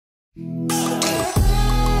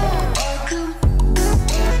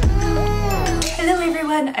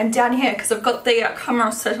again, I'm down here because I've got the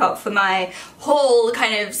camera set up for my haul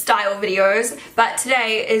kind of style videos, but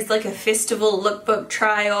today is like a festival lookbook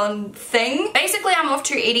try on thing. Basically I'm off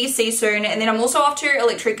to EDC soon, and then I'm also off to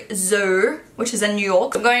Electric Zoo, which is in New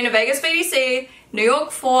York. I'm going to Vegas for EDC, New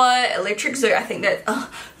York for Electric Zoo. I think that,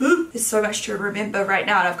 there's so much to remember right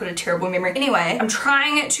now and I've got a terrible memory. Anyway, I'm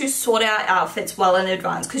trying to sort out outfits well in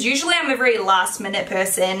advance because usually I'm a very last minute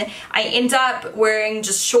person. I end up wearing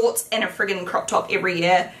just shorts and a friggin' crop top every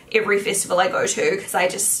year, every festival I go to, because I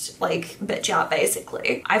just like bitch out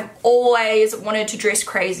basically. I've always wanted to dress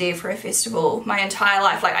crazy for a festival my entire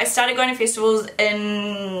life. Like I started going to festivals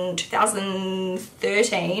in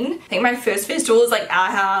 2013. I think my first festival was like Our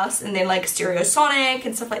House and then like Stereosonic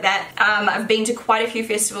and stuff like that. I've been to quite a few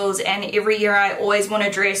festivals and every year I always want to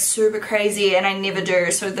dress super crazy and I never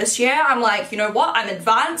do. So this year I'm like, you know what, I'm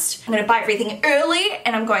advanced, I'm gonna buy everything early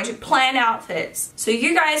and I'm going to plan outfits. So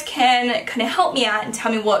you guys can kind of help me out and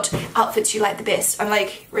tell me what outfits you like the best. I'm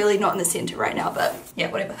like really not in the center right now, but yeah,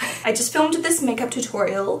 whatever. I just filmed this makeup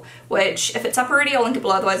tutorial, which if it's up already I'll link it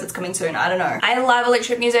below, otherwise it's coming soon, I don't know. I love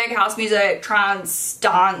electric music, house music, trance,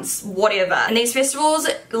 dance, whatever. And these festivals,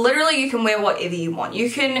 literally you can wear whatever you want. You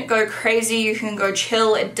can go crazy, you can go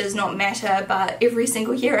chill, it does not matter, but every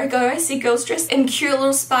single year I go, I see girls dressed in cute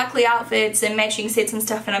little sparkly outfits and matching sets and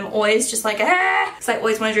stuff, and I'm always just like, ah! Because I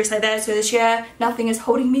always want to dress like that. So this year, nothing is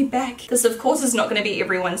holding me back. This of course is not going to be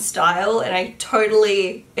everyone's style, and I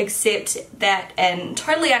totally accept that and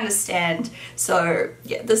totally understand. So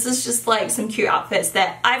yeah, this is just like some cute outfits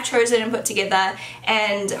that I've chosen and put together,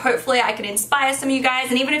 and hopefully I can inspire some of you guys.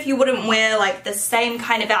 And even if you wouldn't wear like the same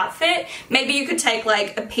kind of outfit, maybe you could take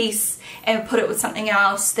like a piece and put it with something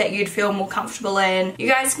else that you'd feel more comfortable in. You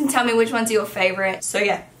guys can tell me which one's your favorite. So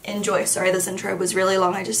yeah, enjoy. Sorry this intro was really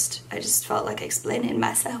long, I just felt like explaining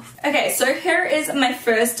myself. Okay, so here is my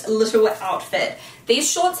first little outfit. These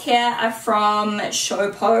shorts here are from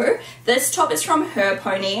Shaaanxo. This top is from Her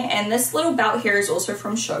Pony, and this little belt here is also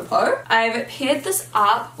from Shaaanxo. I've paired this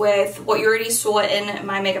up with what you already saw in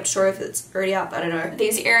my makeup tutorial. If it's already up, I don't know.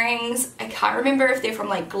 These earrings, I can't remember if they're from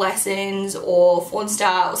like Glassons or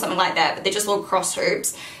Fawnstar or something like that, but they're just little cross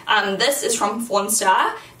hoops. This is from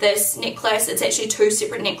Fawnstar. This necklace, it's actually two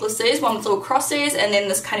separate necklaces, one with little crosses and then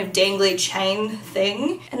this kind of dangly chain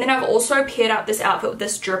thing. And then I've also paired up this outfit with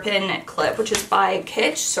this drip-in clip, which is by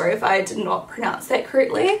Kitsch. Sorry if I did not pronounce that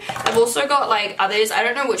correctly. I've also got like others, I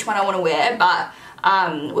don't know which one I want to wear, but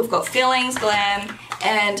we've got Feelings, Glam,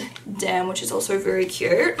 and Damn, which is also very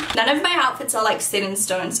cute. None of my outfits are like set in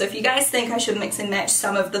stone, so if you guys think I should mix and match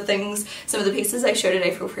some of the things, some of the pieces I show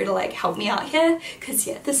today, feel free to like help me out here, because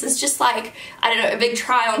yeah, this is just like, I don't know, a big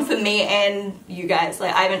try on for me and you guys.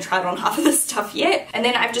 Like I haven't tried on half of this stuff yet. And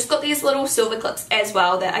then I've just got these little silver clips as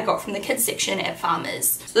well that I got from the kids section at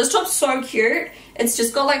Farmers. So this top's so cute. It's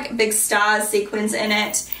just got like big stars sequins in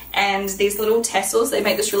it and these little tassels. They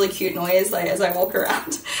make this really cute noise like as I walk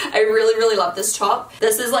around. I really love this top.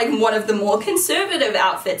 This is like one of the more conservative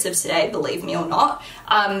outfits of today, believe me or not,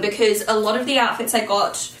 because a lot of the outfits I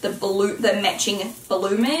got the matching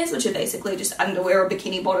balloons, which are basically just underwear or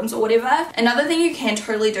bikini bottoms or whatever. Another thing you can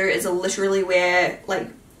totally do is literally wear like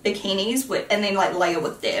bikinis and then like layer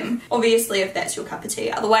with them, obviously if that's your cup of tea.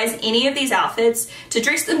 Otherwise, any of these outfits, to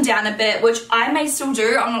dress them down a bit, which I may still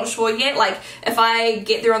do, I'm not sure yet, like if I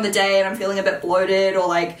get there on the day and I'm feeling a bit bloated or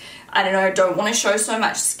like, I don't know, don't want to show so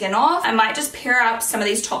much skin off, I might just pair up some of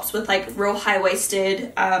these tops with like real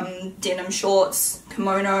high-waisted denim shorts,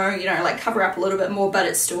 kimono, you know, like cover up a little bit more, but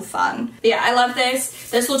it's still fun. But yeah, I love this.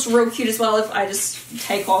 This looks real cute as well if I just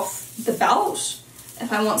take off the belt.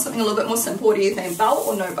 If I want something a little bit more simple, what do you think? Belt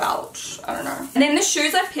or no belt? I don't know. And then the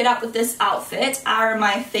shoes I've paired up with this outfit are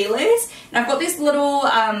my feelers. And I've got these little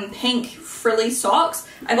pink frilly socks.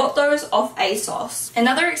 I got those off ASOS.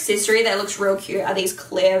 Another accessory that looks real cute are these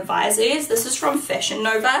clear visors. This is from Fashion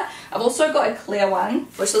Nova. I've also got a clear one,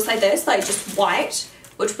 which looks like this, like just white,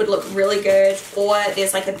 which would look really good, or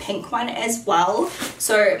there's like a pink one as well.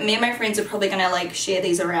 So me and my friends are probably gonna like share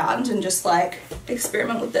these around and just like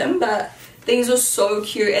experiment with them, but these are so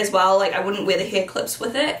cute as well. Like I wouldn't wear the hair clips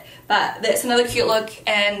with it, but that's another cute look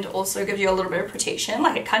and also gives you a little bit of protection.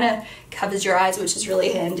 Like it kind of covers your eyes, which is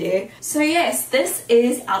really handy. So yes, this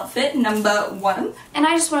is outfit number 1. And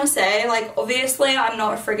I just want to say, like, obviously I'm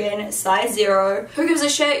not a friggin' size 0. Who gives a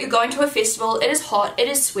shit? You're going to a festival, it is hot, it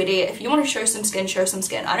is sweaty. If you want to show some skin, show some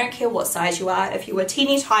skin. I don't care what size you are. If you are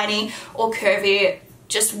teeny tiny or curvy,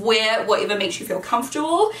 just wear whatever makes you feel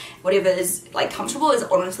comfortable. Whatever is like comfortable is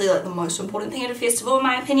honestly like the most important thing at a festival in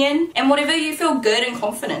my opinion. And whatever you feel good and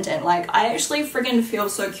confident in. Like I actually friggin' feel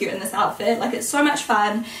so cute in this outfit. Like it's so much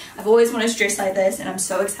fun. I've always wanted to dress like this and I'm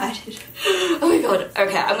so excited. Oh my god.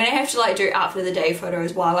 Okay, I'm gonna have to like do outfit of the day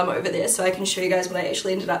photos while I'm over there so I can show you guys what I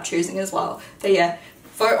actually ended up choosing as well. But yeah,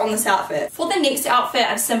 vote on this outfit. For the next outfit,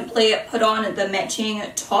 I've simply put on the matching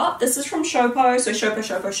top. This is from Shaaanxo, so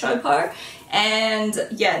Shaaanxo. And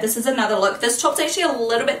yeah, this is another look. This top's actually a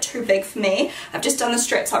little bit too big for me. I've just done the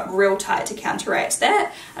straps up real tight to counteract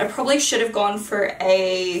that. I probably should have gone for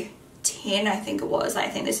a 10, I think it was. I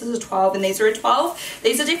think this is a 12 and these are a 12.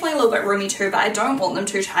 These are definitely a little bit roomy too, but I don't want them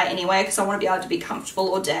too tight anyway because I want to be able to be comfortable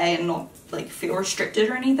all day and not like feel restricted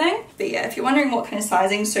or anything. But yeah, if you're wondering what kind of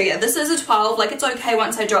sizing, so yeah, this is a 12. Like it's okay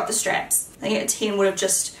once I drop the straps. I think a 10 would have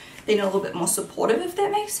just been a little bit more supportive, if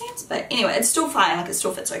that makes sense. But anyway, it's still fine, like it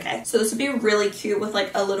still fits okay. So this would be really cute with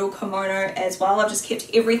like a little kimono as well. I've just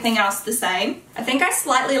kept everything else the same. I think I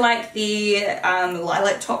slightly like the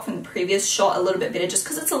lilac top from the previous shot a little bit better just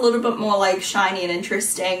because it's a little bit more like shiny and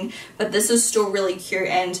interesting, but this is still really cute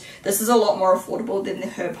and this is a lot more affordable than the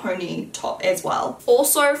Her Pony top as well.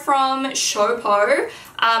 Also from Shaaanxo,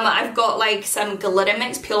 I've got like some glitter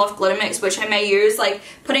mix, peel off glitter mix, which I may use. Like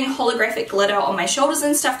putting holographic glitter on my shoulders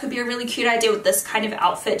and stuff could be a really cute idea with this kind of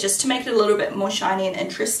outfit just to make it a little bit more shiny and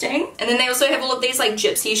interesting. And then they also have all of these like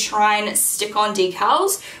Gypsy Shrine stick-on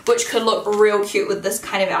decals, which could look real cute with this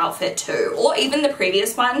kind of outfit too. Or even the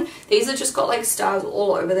previous one. These have just got like stars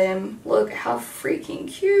all over them. Look how freaking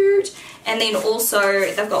cute. And then also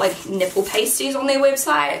they've got like nipple pasties on their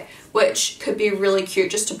website, which could be really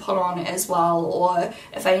cute just to put on as well, or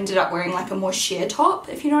if I ended up wearing like a more sheer top,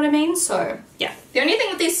 if you know what I mean. So yeah, the only thing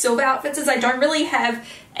with these silver outfits is I don't really have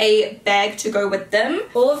a bag to go with them.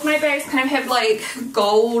 All of my bags kind of have like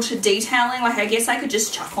gold detailing. Like I guess I could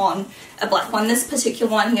just chuck on a black one. This particular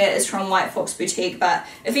one here is from White Fox Boutique, but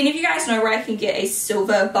if any of you guys know where I can get a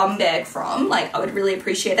silver bum bag from, like I would really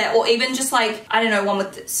appreciate that. Or even just like, I don't know, one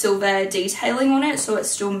with silver detailing on it so it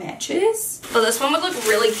still matches. But this one would look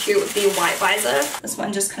really cute with the white visor. This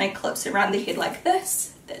one just kind of clips around the head like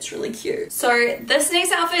this. That's really cute. So this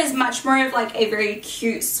next outfit is much more of like a very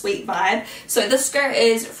cute, sweet vibe. So this skirt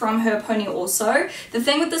is from Her Pony also. The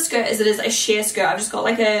thing with the skirt is it is a sheer skirt. I've just got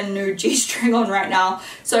like a nude G-string on right now.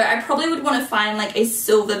 So I probably would want to find like a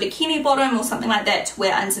silver bikini bottom or something like that to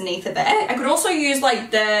wear underneath of it. I could also use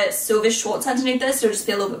like the silver shorts underneath this to just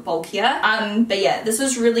be a little bit bulkier. But yeah, this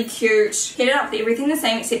is really cute. Headed up, everything the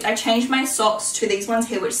same except I changed my socks to these ones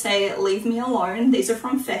here which say leave me alone. These are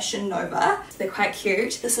from Fashion Nova. They're quite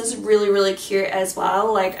cute. This is really cute as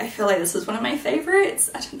well. Like I feel like this is one of my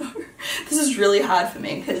favorites. I don't know. This is really hard for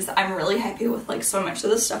me because I'm really happy with like so much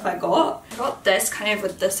of the stuff I got. I got this kind of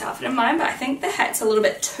with this outfit in mind, but I think the hat's a little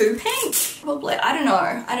bit too pink. Probably. I don't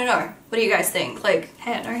know. What do you guys think? Like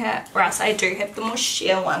hat, no hat? Or else I do have the more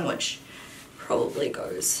sheer one, which probably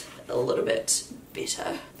goes a little bit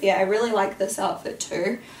better. Yeah, I really like this outfit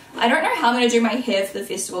too. I don't know how I'm going to do my hair for the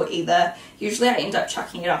festival either. Usually I end up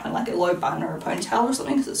chucking it up in like a low bun or a ponytail or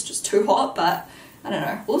something because it's just too hot, but I don't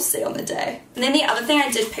know. We'll see on the day. And then the other thing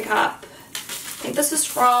I did pick up, I think this is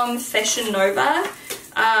from Fashion Nova,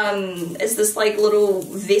 is this like little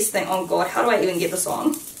vest thing. Oh god, how do I even get this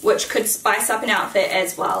on? Which could spice up an outfit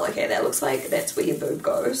as well. Okay, that looks like that's where your boob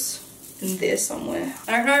goes. In there somewhere.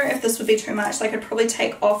 I don't know if this would be too much. Like I'd probably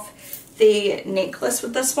take off the necklace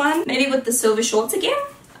with this one. Maybe with the silver shorts again.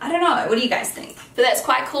 I don't know, what do you guys think? But that's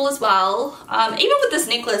quite cool as well. Even with this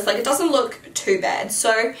necklace, like it doesn't look too bad.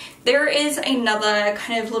 So there is another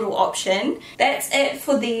kind of little option. That's it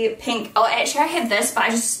for the pink. Oh, actually I have this, but I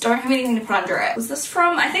just don't have anything to put under it. Was this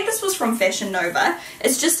from, I think this was from Fashion Nova.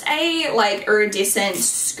 It's just a like iridescent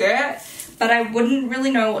skirt, but I wouldn't really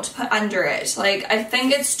know what to put under it. Like, I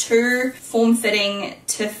think it's too form-fitting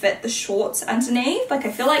to fit the shorts underneath. Like,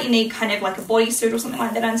 I feel like you need kind of like a bodysuit or something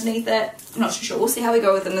like that underneath it. I'm not too sure. We'll see how we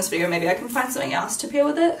go within this video. Maybe I can find something else to pair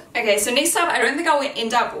with it. Okay, so next up, I don't think I'll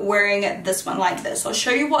end up wearing this one like this. I'll show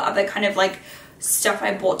you what other kind of like stuff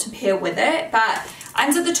I bought to pair with it. But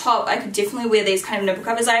under the top, I could definitely wear these kind of nipple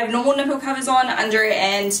covers. I have normal nipple covers on under it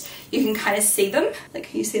and you can kind of see them. Like,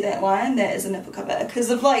 can you see that line? That is a nipple cover. Because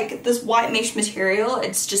of like this white mesh material,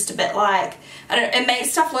 it's just a bit like, I don't know, it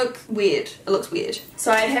makes stuff look weird. It looks weird.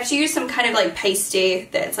 So I'd have to use some kind of like pasty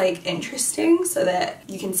that's like interesting so that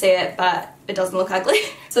you can see it, but it doesn't look ugly.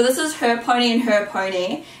 So this is Her Pony and Her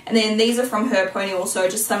Pony. And then these are from Her Pony also,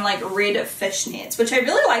 just some like red fishnets, which I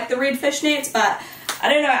really like the red fishnets, but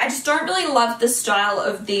I don't know, I just don't really love the style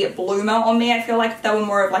of the bloomer on me. I feel like if they were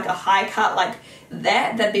more of like a high cut like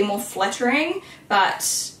that, that'd be more flattering,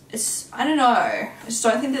 but I don't know, I just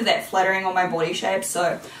don't think they're that flattering on my body shape,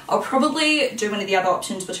 so I'll probably do one of the other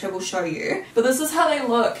options, which I will show you. But this is how they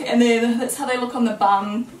look, and then that's how they look on the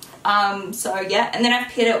bum. So yeah, and then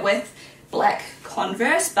I've paired it with black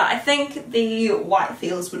Converse, but I think the white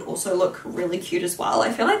feelers would also look really cute as well.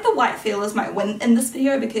 I feel like the white feelers might win in this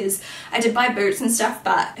video because I did buy boots and stuff,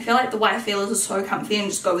 but I feel like the white feelers are so comfy and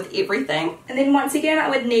just go with everything. And then once again, I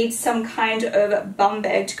would need some kind of bum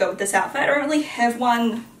bag to go with this outfit. I don't really have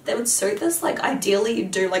one that would suit this. Like ideally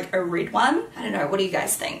you'd do like a red one. I don't know, what do you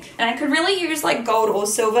guys think? And I could really use like gold or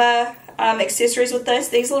silver accessories with this.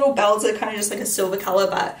 These little bells are kind of just like a silver color,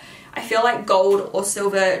 but I feel like gold or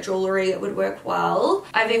silver jewellery would work well.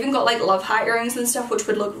 I've even got like love heart earrings and stuff, which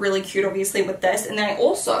would look really cute obviously with this. And then I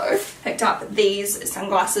also picked up these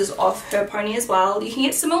sunglasses off Her Pony as well. You can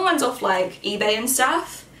get similar ones off like eBay and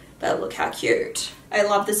stuff, but look how cute. I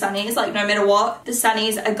love the sunnies, like no matter what, the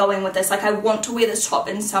sunnies are going with this. Like I want to wear this top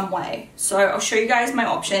in some way. So I'll show you guys my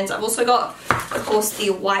options. I've also got, of course,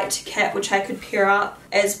 the white cap, which I could pair up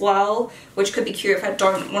as well, which could be cute if I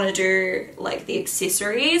don't want to do like the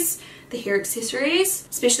accessories, the hair accessories,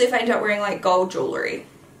 especially if I end up wearing like gold jewelry.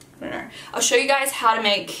 I don't know. I'll show you guys how to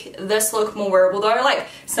make this look more wearable though. Like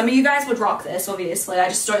some of you guys would rock this obviously. I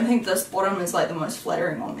just don't think this bottom is like the most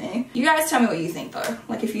flattering on me. You guys tell me what you think though.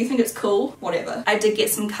 Like if you think it's cool, whatever. I did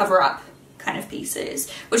get some cover up kind of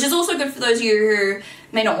pieces, which is also good for those of you who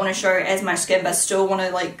may not want to show as much skin but still want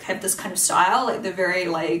to like have this kind of style, like the very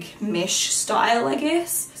like mesh style I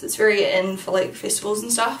guess. So it's very in for like festivals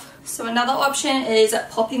and stuff. So another option is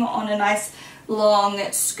popping on a nice long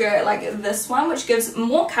skirt like this one, which gives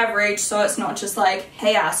more coverage so it's not just like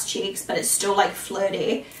hey ass cheeks, but it's still like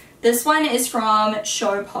flirty. This one is from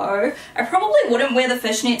Shaaanxo. I probably wouldn't wear the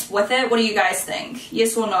fishnets with it. What do you guys think?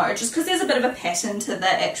 Yes or no? Just because there's a bit of a pattern to the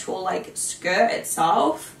actual like skirt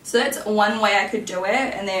itself. So that's one way I could do it.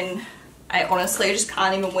 And then I honestly just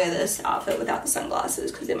can't even wear this outfit without the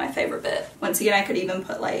sunglasses because they're my favorite bit. Once again, I could even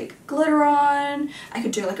put like glitter on. I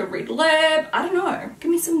could do like a red lip. I don't know. Give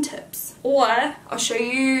me some tips. Or I'll show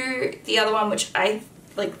you the other one, which I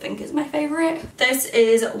like think is my favorite. This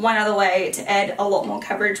is one other way to add a lot more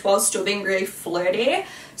coverage while still being really flirty.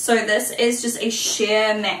 So this is just a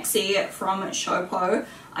sheer maxi from Shaaanxo.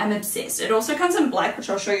 I'm obsessed. It also comes in black, which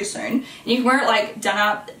I'll show you soon. And you can wear it like done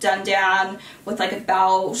up, done down with like a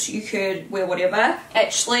belt. You could wear whatever.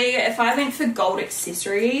 Actually, if I went for gold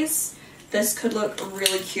accessories, this could look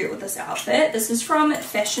really cute with this outfit. This is from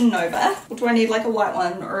Fashion Nova. Or do I need like a white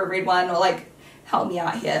one or a red one, or like help me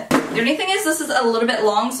out here? The only thing is this is a little bit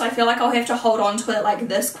long, so I feel like I'll have to hold on to it like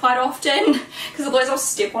this quite often because otherwise I'll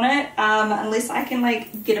step on it, unless I can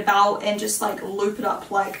like get a belt and just like loop it up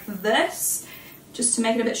like this just to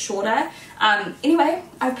make it a bit shorter. Anyway,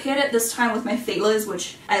 I paired it this time with my feelers,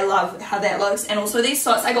 which I love how that looks, and also these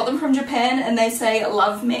socks. I got them from Japan and they say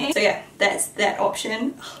love me. So yeah, that's that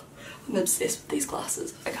option. I'm obsessed with these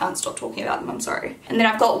glasses. I can't stop talking about them, I'm sorry. And then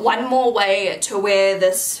I've got one more way to wear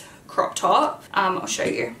this crop top. I'll show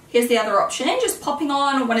you. Here's the other option, just popping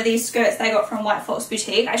on one of these skirts they got from White Fox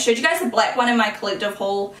Boutique. I showed you guys the black one in my collective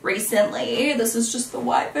haul recently. This is just the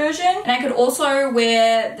white version. And I could also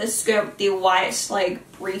wear this skirt with the white like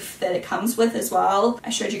brief that it comes with as well. I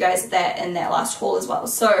showed you guys that in that last haul as well.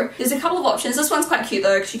 So there's a couple of options. This one's quite cute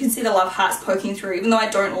though, because you can see the love hearts poking through. Even though I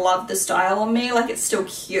don't love the style on me, like it's still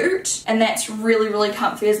cute. And that's really, really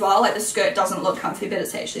comfy as well. Like the skirt doesn't look comfy, but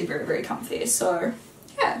it's actually very, very comfy. So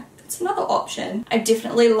yeah, it's another option. I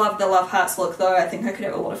definitely love the love hearts look though. I think I could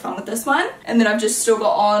have a lot of fun with this one. And then I've just still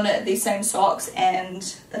got on these same socks and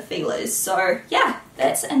the feelers. So yeah,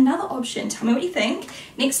 that's another option. Tell me what you think.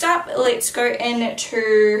 Next up, let's go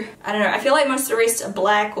into, I don't know, I feel like most of the rest are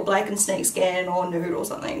black or black and snakeskin or nude or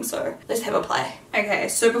something. So let's have a play. Okay,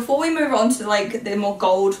 so before we move on to like the more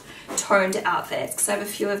gold toned outfits, because I have a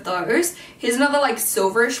few of those, here's another like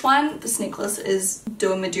silverish one. This necklace is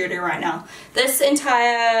doing me dirty right now. This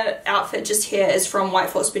entire outfit just here is from White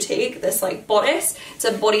Fox Boutique. This like bodice, it's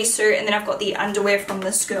a bodysuit, and then I've got the underwear from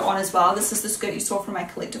the skirt on as well. This is the skirt you saw from my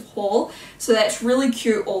collective haul. So that's really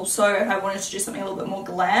cute also if I wanted to do something a little bit more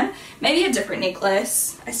glam. Maybe a different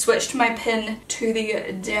necklace. I switched my pin to the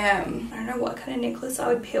I don't know what kind of necklace I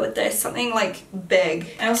would pair with this. Something like big.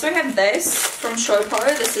 I also have this from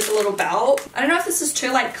Shaaanxo. This is a little belt. I don't know if this is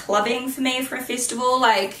too like clubbing for me for a festival.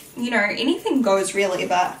 Like, you know, anything goes really,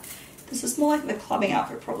 but this is more like the clubbing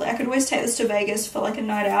outfit probably. I could always take this to Vegas for like a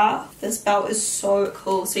night out. This belt is so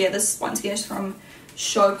cool. So yeah, this once again is from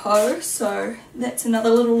Shaaanxo. So that's another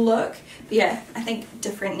little look. But yeah, I think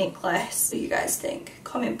different necklace. What do you guys think?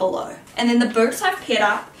 Comment below. And then the boots I've paired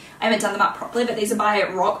up I haven't done them up properly, but these are by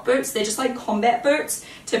Rock Boots. They're just like combat boots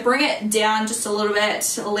to bring it down just a little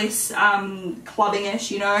bit less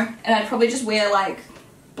clubbing-ish, you know. And I'd probably just wear like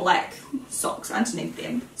black socks underneath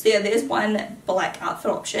them. So yeah, there's one black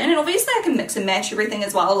outfit option, and obviously I can mix and match everything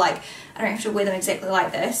as well. Like, I don't have to wear them exactly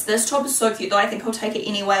like this. This top is so cute though. I think I'll take it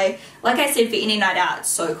anyway. Like I said, for any night out, it's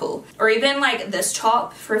so cool. Or even like this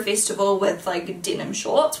top for a festival with like denim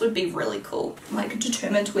shorts would be really cool. I'm like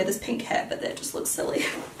determined to wear this pink hat, but that just looks silly.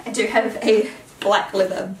 I do have a black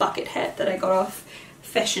leather bucket hat that I got off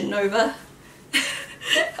Fashion Nova.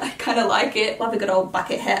 I kind of like it. Love a good old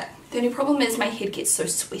bucket hat. The only problem is my head gets so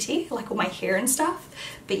sweaty, like all my hair and stuff.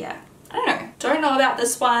 But yeah, I don't know. Don't know about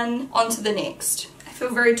this one. On to the next. I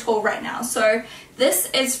feel very tall right now. So this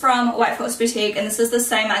is from White Fox Boutique, and this is the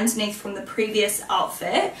same underneath from the previous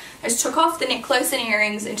outfit. I just took off the necklace and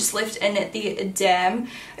earrings and just left in the dam.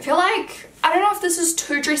 I feel like, I don't know if this is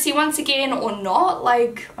too dressy once again or not.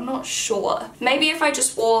 Like, I'm not sure. Maybe if I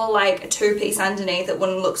just wore like a two-piece underneath, it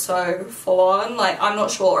wouldn't look so full on. Like, I'm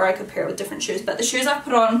not sure, or I could pair it with different shoes. But the shoes I've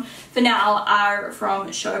put on for now are from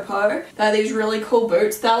Shaaanxo. They're these really cool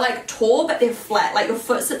boots. They're like tall, but they're flat. Like your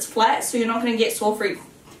foot sits flat, so you're not gonna get sore feet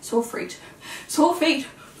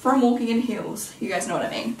from walking in heels. You guys know what I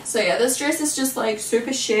mean. So yeah, this dress is just like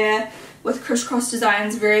super sheer with crisscross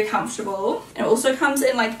designs, very comfortable. It also comes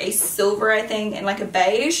in like a silver, I think, and like a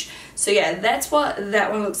beige. So yeah, that's what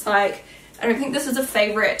that one looks like. I don't think this is a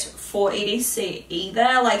favorite for EDC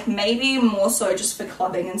either. Like maybe more so just for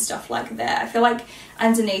clubbing and stuff like that. I feel like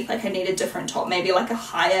underneath, like I need a different top, maybe like a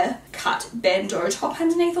higher cut bandeau top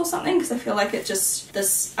underneath or something, because I feel like it just,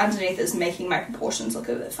 this underneath is making my proportions look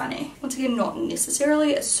a bit funny. Once again, not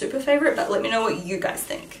necessarily a super favorite, but let me know what you guys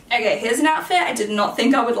think. Okay, here's an outfit I did not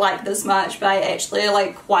think I would like this much, but I actually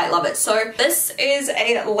like quite love it. So this is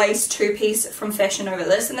a lace two-piece from Fashion Nova,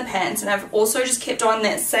 this and the pants, and I've also just kept on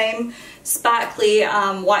that same sparkly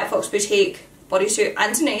White Fox Boutique bodysuit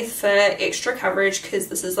underneath for extra coverage, because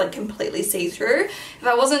this is like completely see-through. If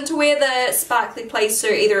I wasn't to wear the sparkly play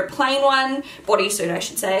suit, either a plain one, bodysuit I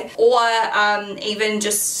should say, or even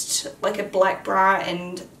just like a black bra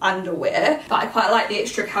and underwear, but I quite like the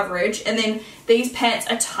extra coverage. And then these pants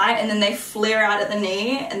are tight and then they flare out at the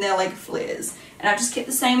knee and they're like flares. And I've just kept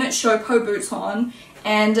the same Shaaanxo boots on,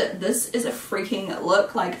 and this is a freaking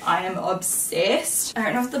look. Like, I am obsessed. I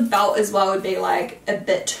don't know if the belt as well would be like a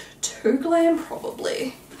bit too glam,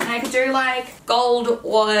 probably. And I could do like gold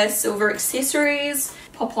or silver accessories,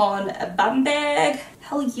 pop on a bum bag.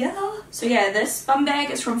 Hell yeah. So yeah, this bum bag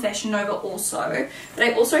is from Fashion Nova also, but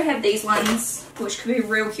I also have these ones which could be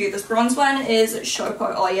real cute. This bronze one is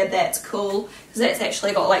Shaaanxo. Oh yeah, that's cool, because that's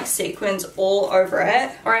actually got like sequins all over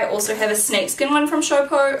it. Or I also have a snakeskin one from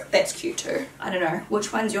Shaaanxo. That's cute too. I don't know,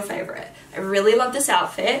 which one's your favorite? I really love this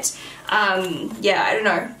outfit. Yeah, I don't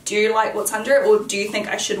know. Do you like what's under it, or do you think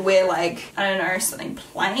I should wear like, I don't know, something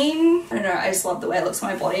plain? I don't know, I just love the way it looks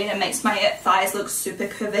on my body, and it makes my thighs look super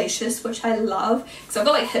curvaceous, which I love. Because I've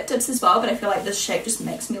got like hip dips as well, but I feel like this shape just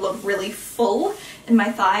makes me look really full in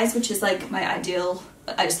my thighs, which is like my ideal.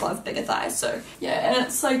 I just love bigger thighs. So yeah, and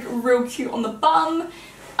it's like real cute on the bum.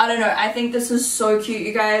 I don't know, I think this is so cute,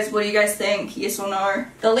 you guys. What do you guys think? Yes or no?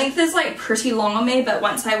 The length is like pretty long on me, but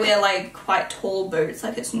once I wear like quite tall boots,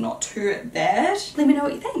 like it's not too bad. Let me know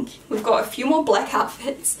what you think. We've got a few more black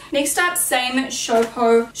outfits. Next up, same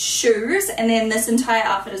Shaaanxo shoes, and then this entire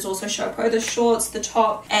outfit is also Shaaanxo. The shorts, the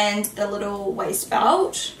top, and the little waist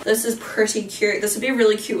belt. This is pretty cute. This would be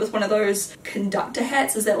really cute with one of those conductor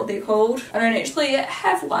hats. Is that what they're called? I don't actually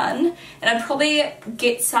have one, and I'd probably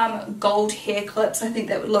get some gold hair clips. I think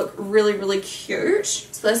that would look really cute.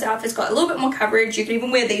 So this outfit's got a little bit more coverage. You can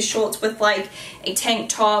even wear these shorts with like a tank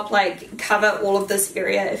top, like cover all of this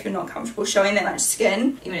area if you're not comfortable showing that much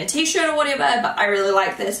skin, even a t-shirt or whatever. But I really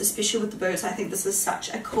like this, especially with the boots. I think this is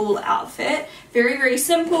such a cool outfit. Very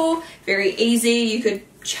simple, very easy. You could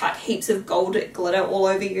chuck heaps of gold glitter all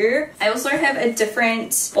over you. I also have a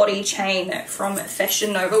different body chain from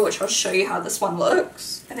Fashion Nova, which I'll show you how this one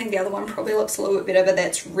looks. I think the other one probably looks a little bit better, but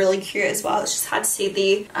that's really cute as well. It's just hard to see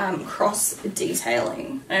the cross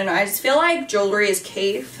detailing. I don't know, I just feel like jewelry is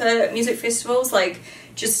key for music festivals. Like,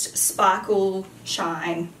 just sparkle,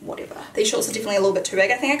 shine, whatever. These shorts are definitely a little bit too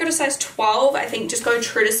big. I think I got a size 12. I think just go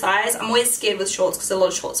true to size. I'm always scared with shorts because a lot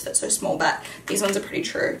of shorts fit so small, but these ones are pretty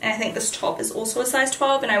true. And I think this top is also a size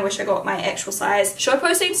 12, and I wish I got my actual size.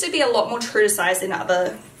 Shaaanxo seems to be a lot more true to size than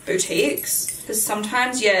other boutiques, because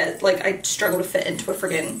sometimes, yeah, like I struggle to fit into a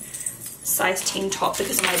friggin' size 10 top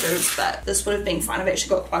because of my boobs, but this would have been fine. I've actually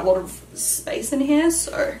got quite a lot of space in here,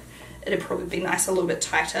 so it'd probably be nice a little bit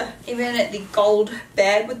tighter. Even the gold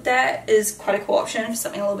bag with that is quite a cool option for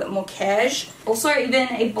something a little bit more cash. Also even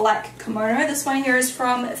a black kimono. This one here is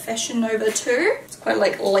from Fashion Nova too. It's quite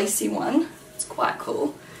like lacy one. It's quite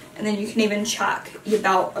cool. And then you can even chuck your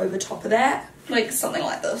belt over top of that. Like something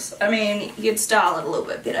like this. I mean, you'd style it a little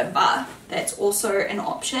bit better, but that's also an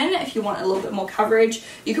option if you want a little bit more coverage.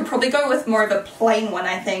 You could probably go with more of a plain one,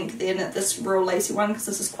 I think, than this real lacy one, because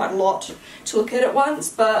this is quite a lot to look at once,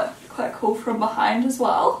 but quite cool from behind as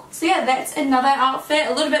well. So yeah, that's another outfit,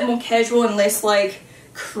 a little bit more casual and less like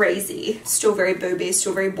crazy. Still very booby,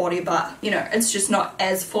 still very body, but you know, it's just not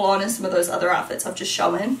as full on as some of those other outfits I've just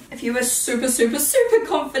shown. If you were super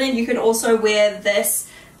confident, you could also wear this.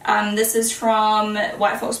 This is from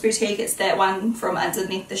White Fox Boutique. It's that one from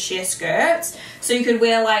underneath the sheer skirts. So you could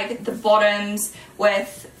wear like the bottoms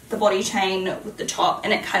with the body chain with the top,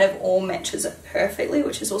 and it kind of all matches it perfectly,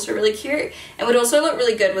 which is also really cute. It would also look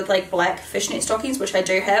really good with like black fishnet stockings, which I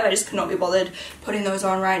do have. I just could not be bothered putting those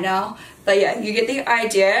on right now. But yeah, you get the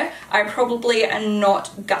idea. I probably am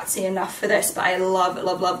not gutsy enough for this, but I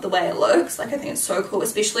love the way it looks. Like, I think it's so cool,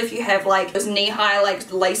 especially if you have like those knee-high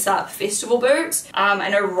like lace-up festival boots. I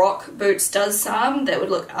know Rock Boots does some that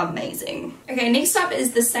would look amazing. Okay, next up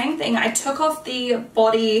is the same thing. I took off the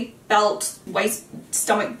body belt, waist,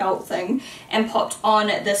 stomach belt thing and popped on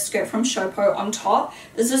this skirt from Shaaanxo on top.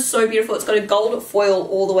 This is so beautiful. It's got a gold foil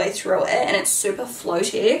all the way through it, and it's super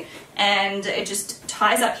floaty, and it just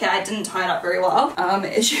ties up here. I didn't tie it up very well.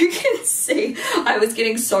 As you can see, I was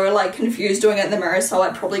getting so like confused doing it in the mirror, so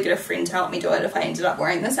I'd probably get a friend to help me do it if I ended up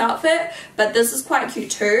wearing this outfit. But this is quite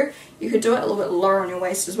cute too. You could do it a little bit lower on your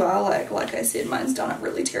waist as well. Like I said, mine's done it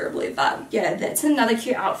really terribly, but yeah, that's another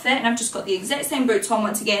cute outfit. And I've just got the exact same boots on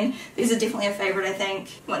once again. These are definitely a favorite, I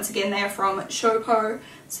think. Once again, they are from Shaaanxo.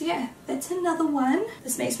 So yeah, that's another one.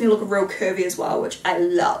 This makes me look real curvy as well, which I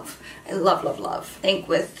love. I love. I think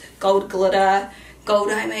with gold glitter, gold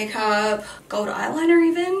eye makeup, gold eyeliner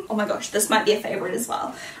even. Oh my gosh, this might be a favorite as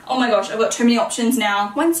well. Oh my gosh, I've got too many options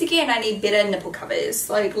now. Once again, I need better nipple covers.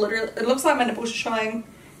 Like literally, it looks like my nipples are showing.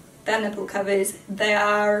 Their nipple covers, they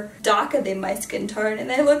are darker than my skin tone and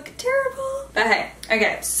they look terrible. But hey,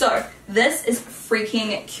 okay, so this is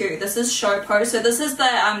freaking cute. This is Shaaanxo. So this is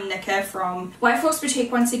the knicker from White Fox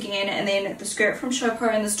Boutique once again, and then the skirt from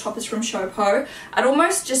Shaaanxo, and this top is from Shaaanxo. I'd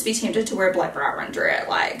almost just be tempted to wear a black bra under it,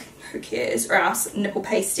 like who cares, or else nipple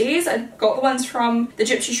pasties. I got the ones from the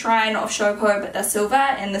Gypsy Shrine of Shaaanxo, but they're silver,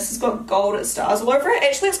 and this has got gold stars all over it.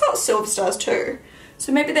 Actually, it's got silver stars too.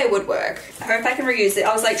 So maybe they would work. I hope I can reuse it.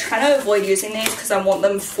 I was like trying to avoid using these because I want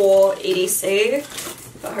them for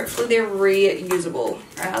EDC, but hopefully they're reusable,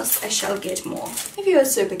 or else I shall get more. If you are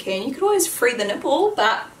super keen, you could always free the nipple,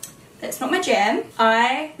 but that's not my jam.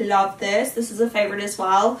 I love this. This is a favorite as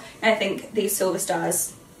well. And I think these silver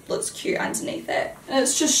stars looks cute underneath it. And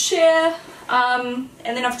it's just sheer. And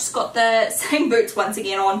then I've just got the same boots once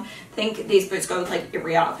again on. I think these boots go with like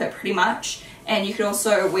every outfit pretty much. And you could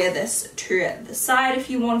also wear this to the side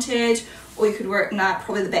if you wanted, or you could wear it, nah,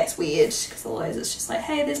 probably the back's weird, because otherwise it's just like,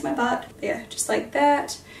 hey, there's my butt. But yeah, just like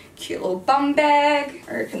that. Cute little bum bag.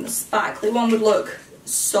 I reckon the sparkly one would look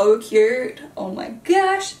so cute. Oh my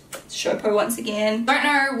gosh. Shaaanxo once again. Don't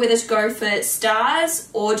know whether to go for stars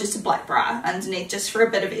or just a black bra underneath, just for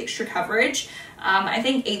a bit of extra coverage. I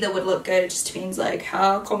think either would look good. It just depends like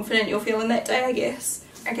how confident you're feeling that day, I guess.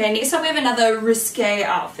 Okay, next up we have another risque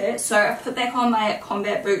outfit. So I've put back on my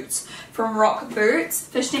combat boots from Rock Boots,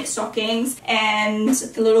 fishnet stockings, and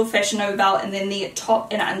the little Fashion Nova belt, and then the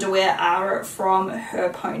top and underwear are from Her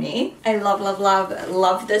Pony. I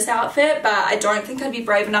love this outfit, but I don't think I'd be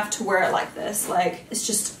brave enough to wear it like this. Like, it's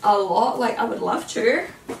just a lot. Like, I would love to.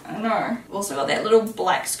 I don't know. I've also got that little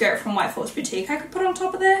black skirt from White Fox Boutique I could put on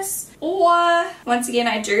top of this. Or, once again,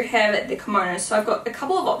 I do have the kimono. So I've got a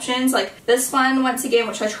couple of options. Like this one, once again,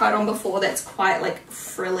 which I tried on before, that's quite like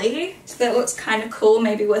frilly. So that looks kind of cool,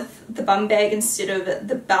 maybe with the bum bag instead of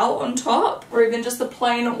the belt on top. Or even just the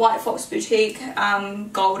plain White Fox Boutique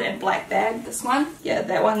gold and black bag. This one. Yeah,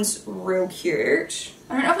 that one's real cute.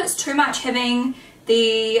 I don't know if it's too much having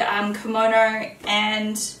the kimono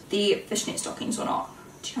and the fishnet stockings or not.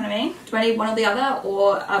 Do you know what I mean? Do I need one or the other,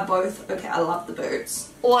 or are both okay? I love the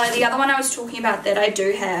boots. Or the other one I was talking about that I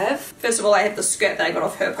do have. First of all, I have the skirt that I got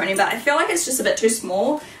off Her Pony, but I feel like it's just a bit too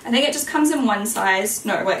small. I think it just comes in one size.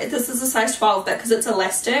 No, wait, this is a size 12, but because it's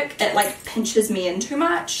elastic, it like pinches me in too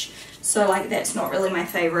much. So like that's not really my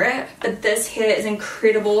favorite. But this here is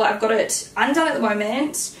incredible. I've got it undone at the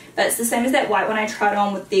moment, but it's the same as that white one I tried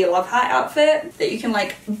on with the Love Heart outfit, that you can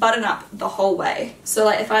like button up the whole way. So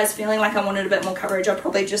like if I was feeling like I wanted a bit more coverage, I'd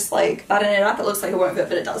probably just like button it up. It looks like it won't fit,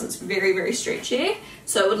 but it does. It's very, very stretchy.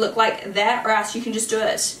 So it would look like that, or else you can just do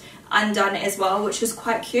it undone as well, which is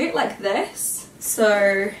quite cute, like this.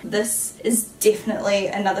 So this is definitely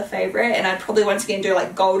another favorite, and I'd probably once again do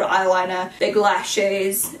like gold eyeliner, big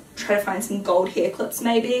lashes, try to find some gold hair clips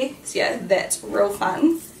maybe. So yeah, that's real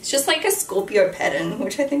fun. It's just like a Scorpio pattern,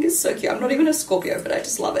 which I think is so cute. I'm not even a Scorpio, but I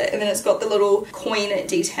just love it. And then it's got the little coin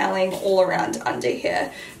detailing all around under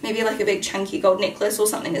here. Maybe like a big chunky gold necklace or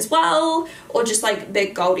something as well, or just like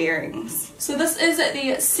big gold earrings. So this is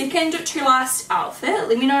the second to last outfit.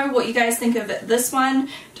 Let me know what you guys think of this one.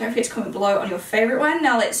 Don't forget to comment below on your favorite one.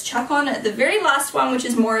 Now let's chuck on the very last one, which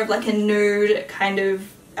is more of like a nude kind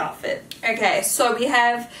of outfit. Okay, so we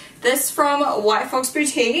have this from White Fox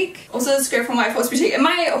Boutique. Also the skirt from White Fox Boutique. In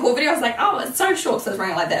my whole video I was like, oh, it's so short because I was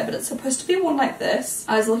wearing it like that, but it's supposed to be worn like this.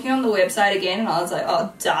 I was looking on the website again and I was like,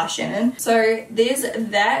 oh, duh, Shannon. So there's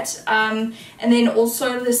that. And then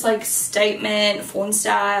also this like statement fawn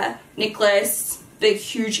star necklace, big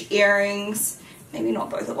huge earrings. Maybe not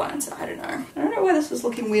both at once, I don't know. I don't know why this was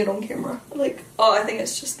looking weird on camera. Like, oh, I think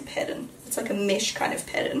it's just the pattern. It's like a mesh kind of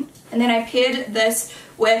pattern. And then I paired this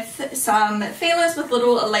with some feelers with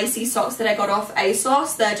little lacy socks that I got off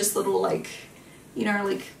ASOS. They're just little like, you know,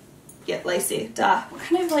 like, yeah, lacy, duh. What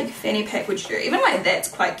kind of like fanny pack would you do? Even like that's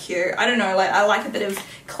quite cute. I don't know, like I like a bit of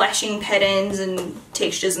clashing patterns and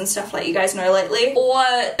textures and stuff like you guys know lately. Or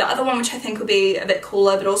the other one, which I think would be a bit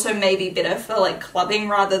cooler, but also maybe better for like clubbing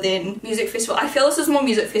rather than music festival. I feel this is more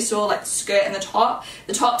music festival, like skirt and the top.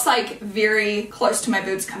 The top's like very close to my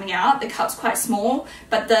boobs coming out. The cup's quite small,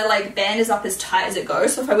 but the like band is up as tight as it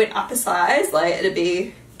goes. So if I went up a size, like it'd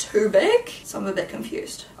be too big, so I'm a bit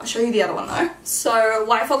confused. I'll show you the other one though. So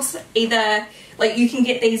White Fox, either like you can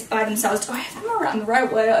get these by themselves. Do I have them around the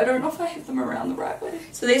right way? I don't know if I have them around the right way.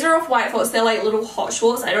 So these are off White Fox. They're like little hot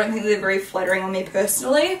shorts. I don't think they're very flattering on me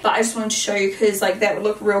personally, but I just wanted to show you because like that would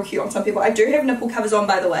look real cute on some people. I do have nipple covers on,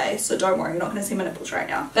 by the way, so don't worry, you're not going to see my nipples right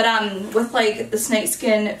now. But with like the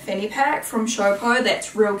snakeskin fanny pack from Shaaanxo,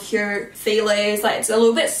 that's real cute. Feelers, like it's a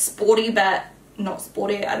little bit sporty, but not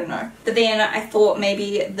sporty, I don't know. But then I thought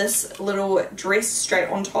maybe this little dress straight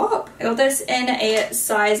on top. I got this in a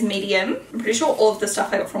size medium. I'm pretty sure all of the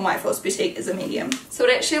stuff I got from White Fox Boutique is a medium. So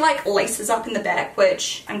it actually like laces up in the back,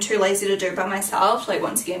 which I'm too lazy to do by myself. Like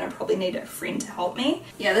once again, I probably need a friend to help me.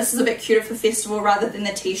 Yeah, this is a bit cuter for festival rather than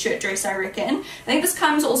the t-shirt dress, I reckon. I think this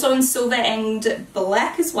comes also in silver and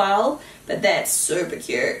black as well, but that's super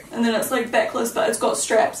cute. And then it's like backless, but it's got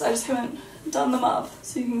straps. I just haven't done them up,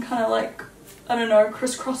 so you can kind of like, I don't know,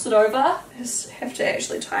 crisscross it over. I just have to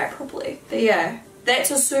actually tie it properly. But yeah, that's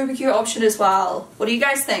a super cute option as well. What do you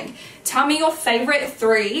guys think? Tell me your favorite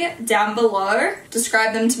 3 down below.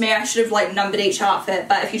 Describe them to me. I should have like numbered each outfit,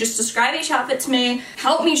 but if you just describe each outfit to me,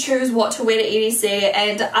 help me choose what to wear to EDC.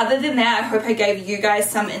 And other than that, I hope I gave you guys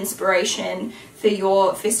some inspiration for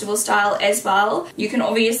your festival style as well. You can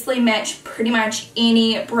obviously match pretty much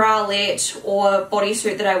any bralette or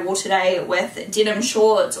bodysuit that I wore today with denim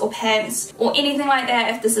shorts or pants or anything like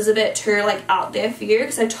that if this is a bit too like out there for you,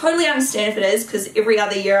 because I totally understand if it is, because every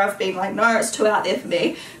other year I've been like, no, it's too out there for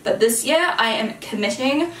me. But this year I am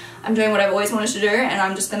committing. I'm doing what I've always wanted to do, and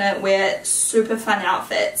I'm just gonna wear super fun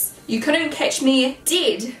outfits. You couldn't catch me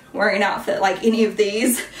dead wearing an outfit like any of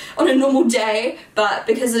these on a normal day, but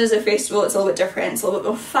because it is a festival, it's a little bit different. It's a little bit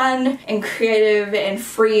more fun and creative and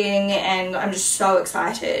freeing, and I'm just so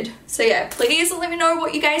excited. So yeah, please let me know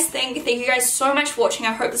what you guys think. Thank you guys so much for watching.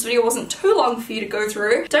 I hope this video wasn't too long for you to go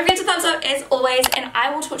through. Don't forget to thumbs up as always, and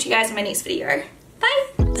I will talk to you guys in my next video.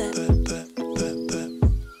 Bye!